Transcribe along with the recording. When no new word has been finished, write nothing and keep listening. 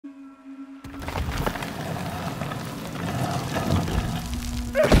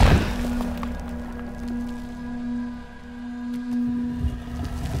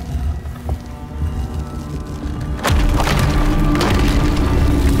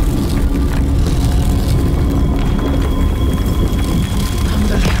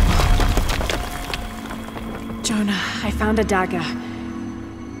found a dagger.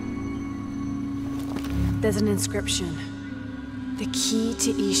 There's an inscription. The key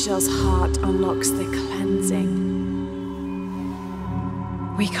to Ishel's heart unlocks the cleansing.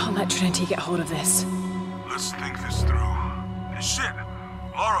 We can't let Trinity get hold of this. Let's think this through. Hey, shit!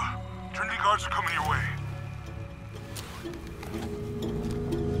 Laura, Trinity guards are coming your way.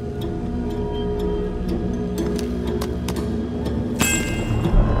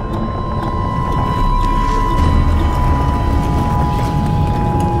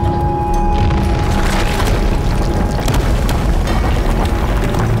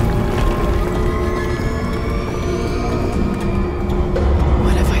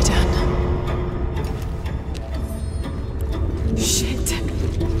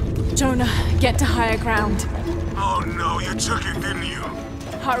 Get to higher ground. Oh no, you took it, didn't you?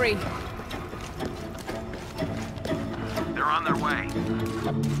 Hurry. They're on their way.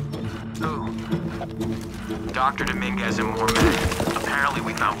 Ooh. Dr. Dominguez and more men. Apparently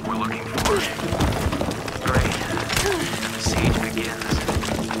we found what we're looking for. Great. The siege begins.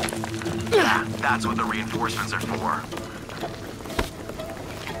 Yeah, that's what the reinforcements are for.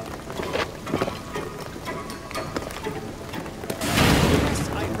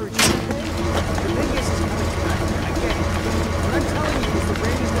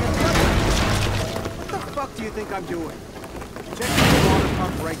 I'm doing. Check the water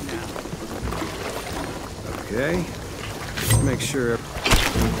pump right now. Okay. Let's make sure.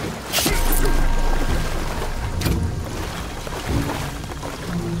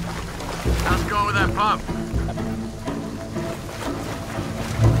 How's it going with that pump?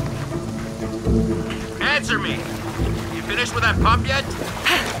 Answer me! You finished with that pump yet?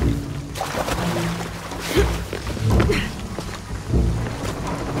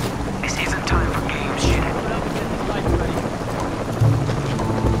 This isn't time for games, shit.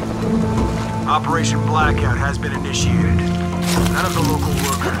 Operation Blackout has been initiated. None of the local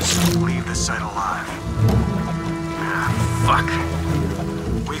workers leave the site alive. Ah, fuck.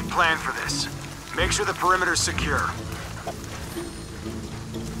 We've planned for this. Make sure the perimeter's secure.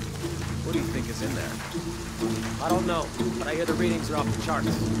 What do you think is in there? I don't know, but I hear the readings are off the charts.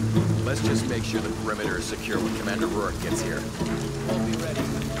 Let's just make sure the perimeter is secure when Commander Rourke gets here. We'll be ready.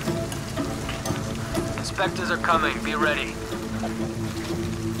 Inspectors are coming. Be ready.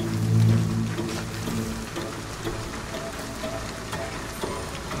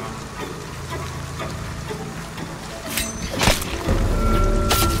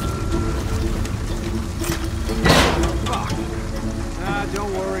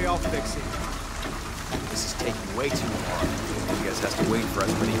 Don't worry, I'll fix it. This is taking way too long. He guys has to wait for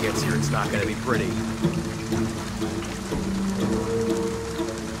us when he gets here. It's not gonna be pretty.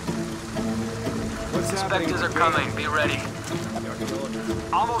 What's happening? Inspectors are coming. Be ready.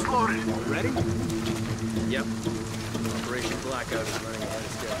 Almost loaded. Ready? Yep. Operation Blackout is running ahead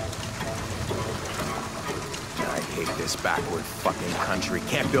of schedule. I hate this backward fucking country.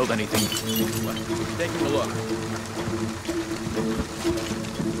 Can't build anything. What? Taking a look.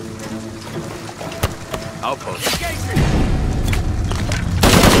 Outpost.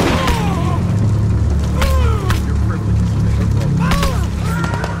 Your privilege is to make a vote.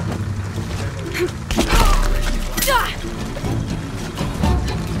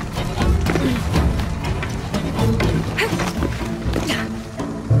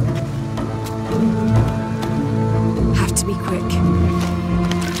 Have to be quick.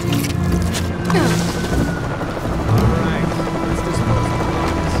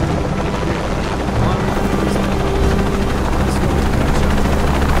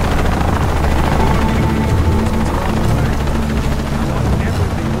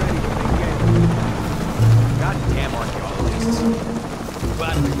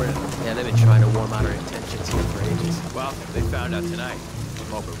 Yeah, they've been trying to warm out our intentions here for ages. Well, they found out tonight.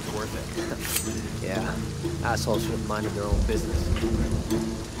 Hope it was worth it. Yeah, assholes should have minded their own business.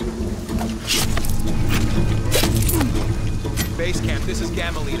 Base camp, this is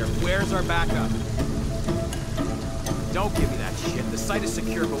Gamma Leader. Where's our backup? Don't give me that shit. The site is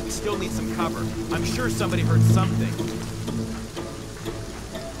secure, but we still need some cover. I'm sure somebody heard something.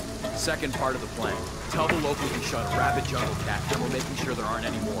 Second part of the plan. Tell the locals we shot a rabid jungle cat, and we're making sure there aren't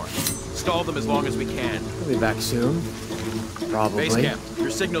any more. Stall them as long as we can. We'll be back soon. Probably. Base camp, your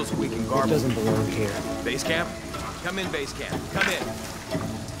signal's weak and It garbled. doesn't belong here. Base camp? Come in, base camp. Come in.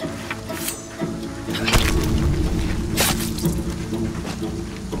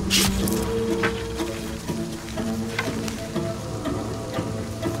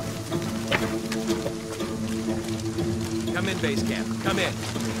 Come in, base camp. Come in.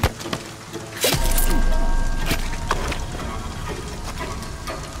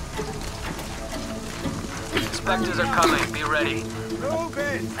 Spectres are coming. Be ready. Move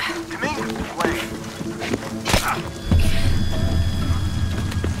it! Domingue, wait.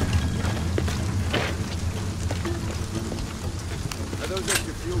 Are those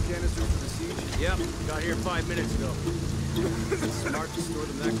extra fuel canisters for the siege? Yep, got here 5 minutes ago. Is it smart to store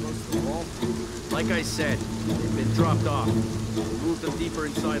them that close to the wall? Like I said, they've been dropped off. We'll move them deeper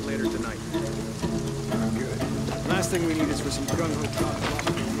inside later tonight. Good. Last thing we need is for some gung-ho cops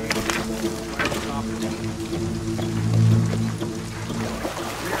to fire the coppers.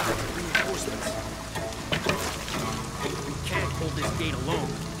 Reinforcements. We can't hold this gate alone.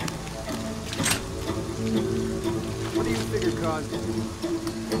 What do you figure caused it?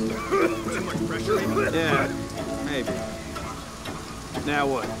 Too much pressure, maybe? Yeah, maybe. Now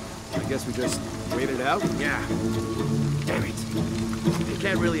what? I guess we just wait it out? Yeah. Damn it. They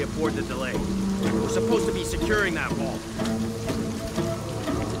can't really afford the delay. We're supposed to be securing that wall.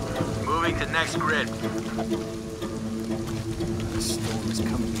 Moving to next grid. The storm is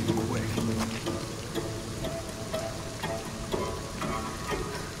coming too quick.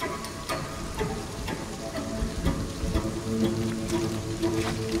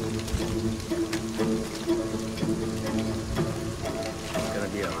 It's gonna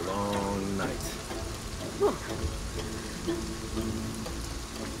be a long night.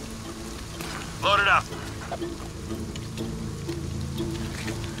 Load it up.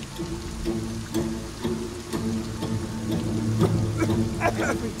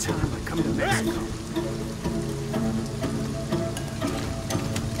 Every time I come to Mexico.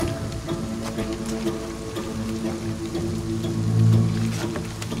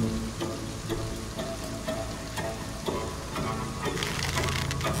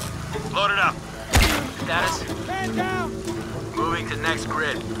 Load it up. Status? Man down! Moving to next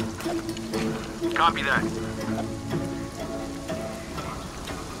grid. Copy that.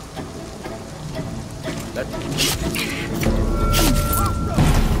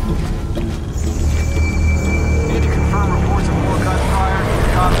 Need to confirm reports of more gunfire.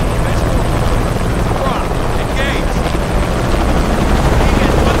 Copy. Engage!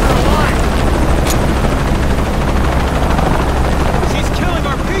 What's her line? She's killing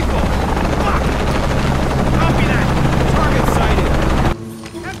our people! Fuck! Copy that! Target sighted!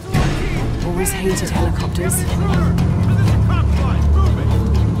 Always hated helicopters.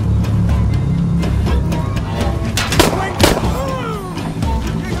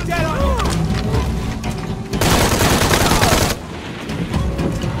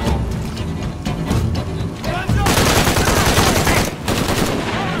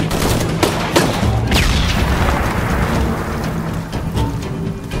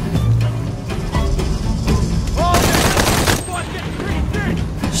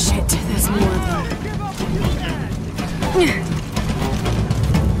 Shit, there's more of them.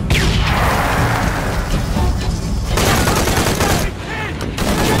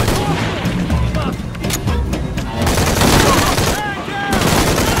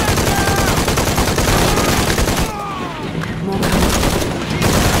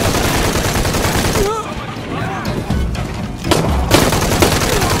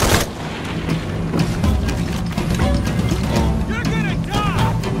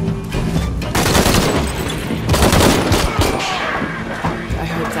 I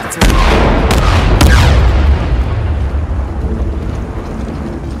hope that's all.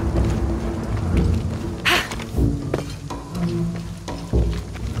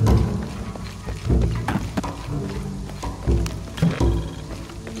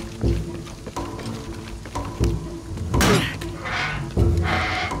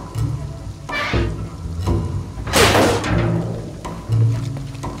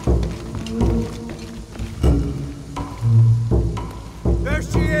 There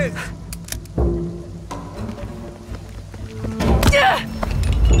she is!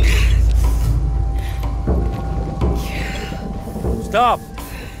 Stop!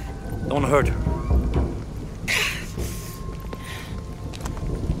 Don't hurt her.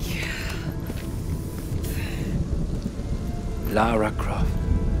 Lara Croft.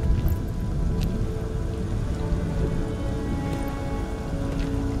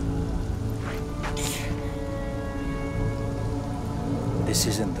 This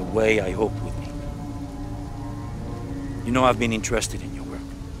isn't the way I hoped with me. You know I've been interested in your work.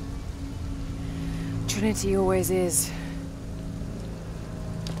 Trinity always is.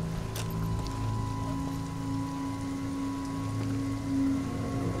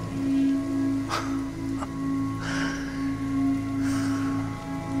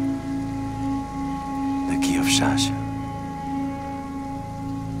 The key of Sasha.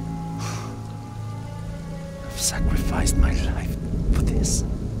 I've sacrificed my life for this.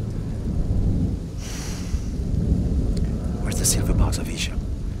 the silver box of Isha?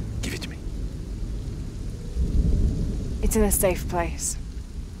 Give it to me. It's in a safe place.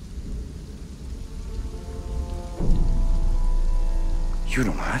 You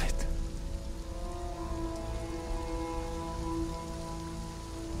don't have it.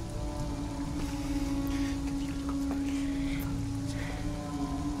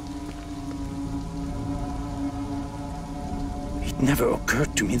 It never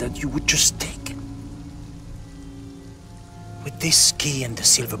occurred to me that you would just take. With this key and the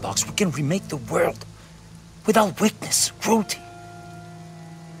silver box, we can remake the world without weakness, cruelty.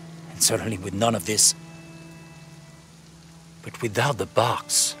 And certainly with none of this. But without the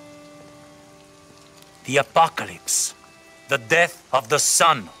box, the apocalypse, the death of the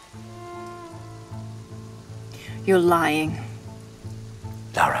sun. You're lying.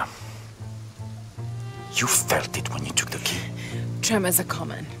 Lara, you felt it when you took the key. Tremors are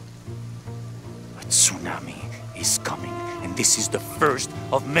common. A tsunami is coming, and this is the first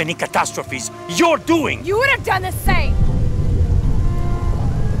of many catastrophes you're doing! You would have done the same!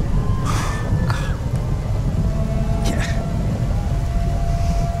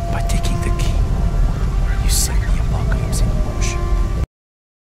 By taking the key, you set the apocalypse in motion.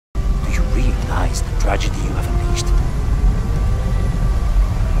 Do you realize the tragedy you have unleashed?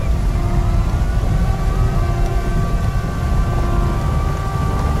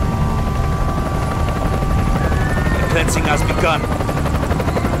 The cleansing has begun.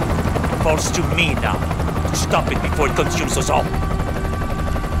 It falls to me now to stop it before it consumes us all.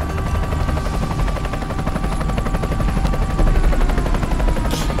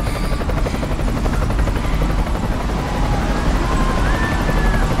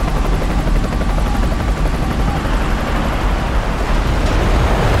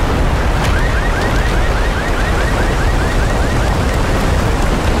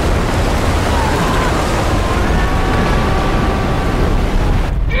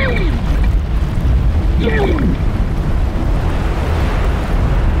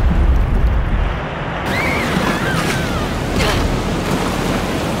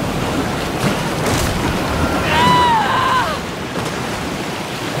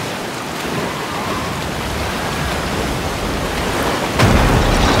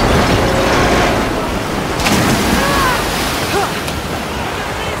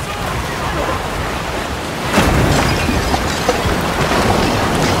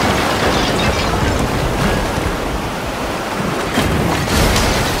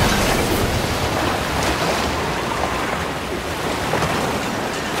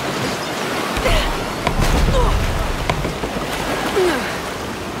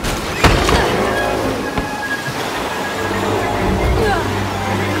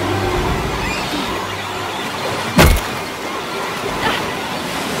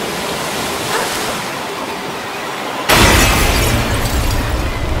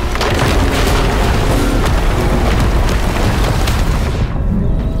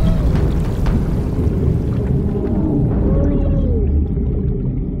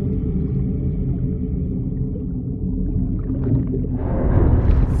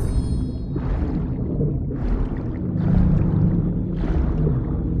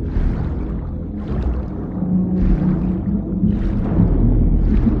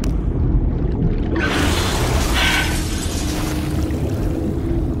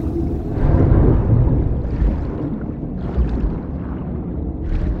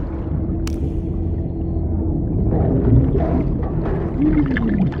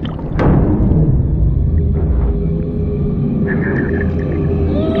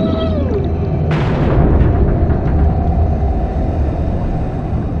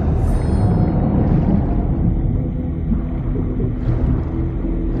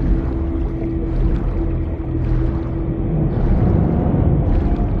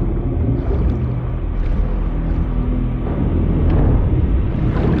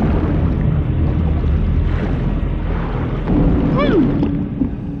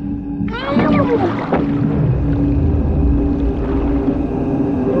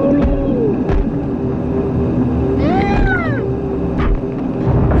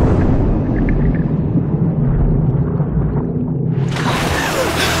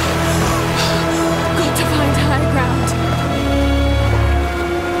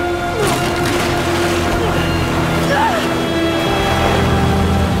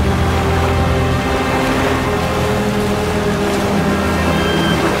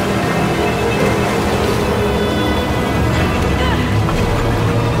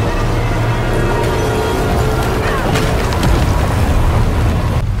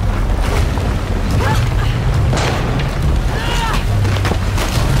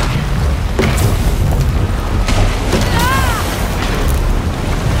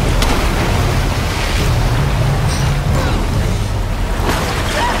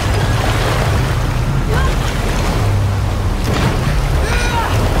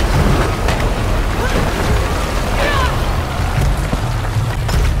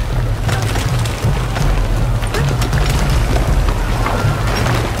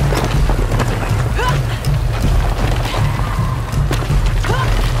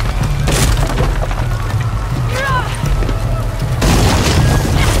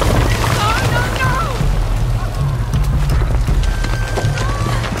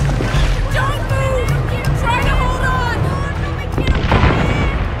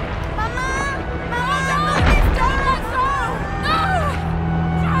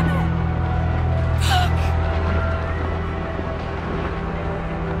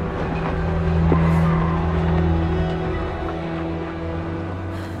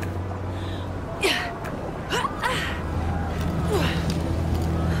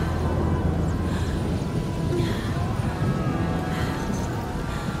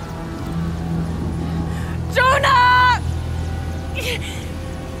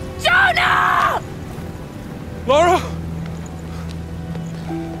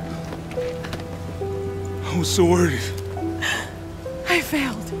 was so worried. I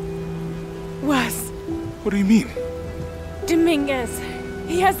failed. Worse. What do you mean? Dominguez.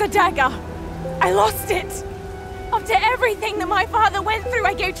 He has the dagger. I lost it. After everything that my father went through,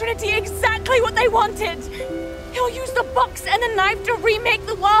 I gave Trinity exactly what they wanted. He'll use the box and the knife to remake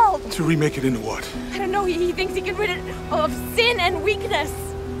the world. To remake it into what? I don't know, he thinks he can rid it of sin and weakness.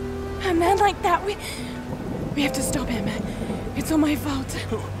 A man like that, we have to stop him. It's all my fault.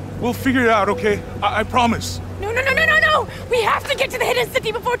 We'll figure it out, okay? I promise. No! We have to get to the hidden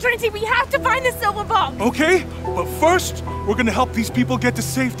city before Trinity. We have to find the silver box. Okay, but first, we're gonna help these people get to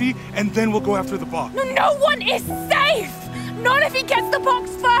safety, and then we'll go after the box. No one is safe! Not if he gets the box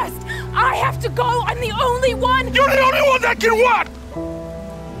first! I have to go! I'm the only one! You're the only one that can what?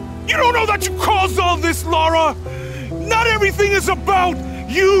 You don't know that you caused all this, Lara! Not everything is about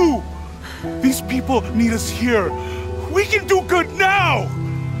you! These people need us here. We can do good now!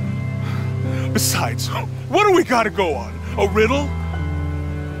 Besides, what do we gotta go on? A riddle?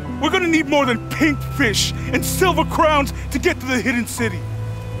 We're gonna need more than pink fish and silver crowns to get to the hidden city.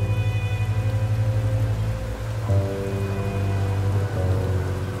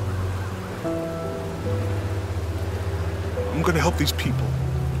 I'm gonna help these people.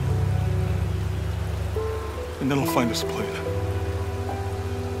 And then I'll find us a plane.